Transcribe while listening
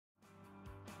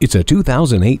It's a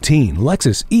 2018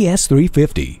 Lexus ES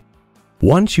 350.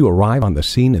 Once you arrive on the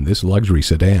scene in this luxury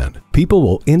sedan, people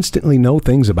will instantly know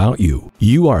things about you.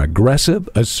 You are aggressive,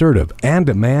 assertive, and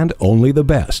demand only the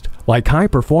best, like high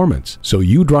performance. So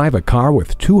you drive a car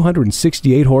with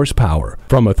 268 horsepower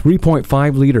from a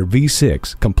 3.5-liter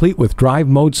V6, complete with drive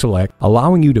mode select,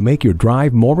 allowing you to make your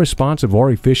drive more responsive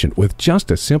or efficient with just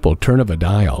a simple turn of a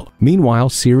dial. Meanwhile,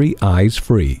 Siri eyes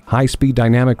free, high-speed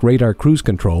dynamic radar cruise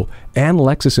control, and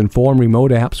Lexus Inform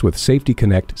remote apps with Safety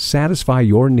Connect satisfy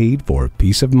your need for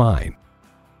peace of mind.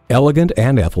 Elegant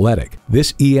and athletic,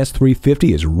 this ES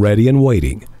 350 is ready and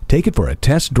waiting. Take it for a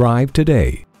test drive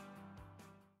today.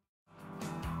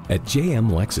 At JM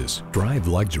Lexus, drive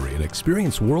luxury and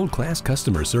experience world-class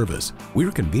customer service.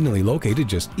 We're conveniently located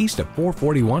just east of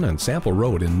 441 on Sample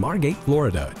Road in Margate,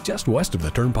 Florida, just west of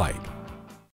the Turnpike.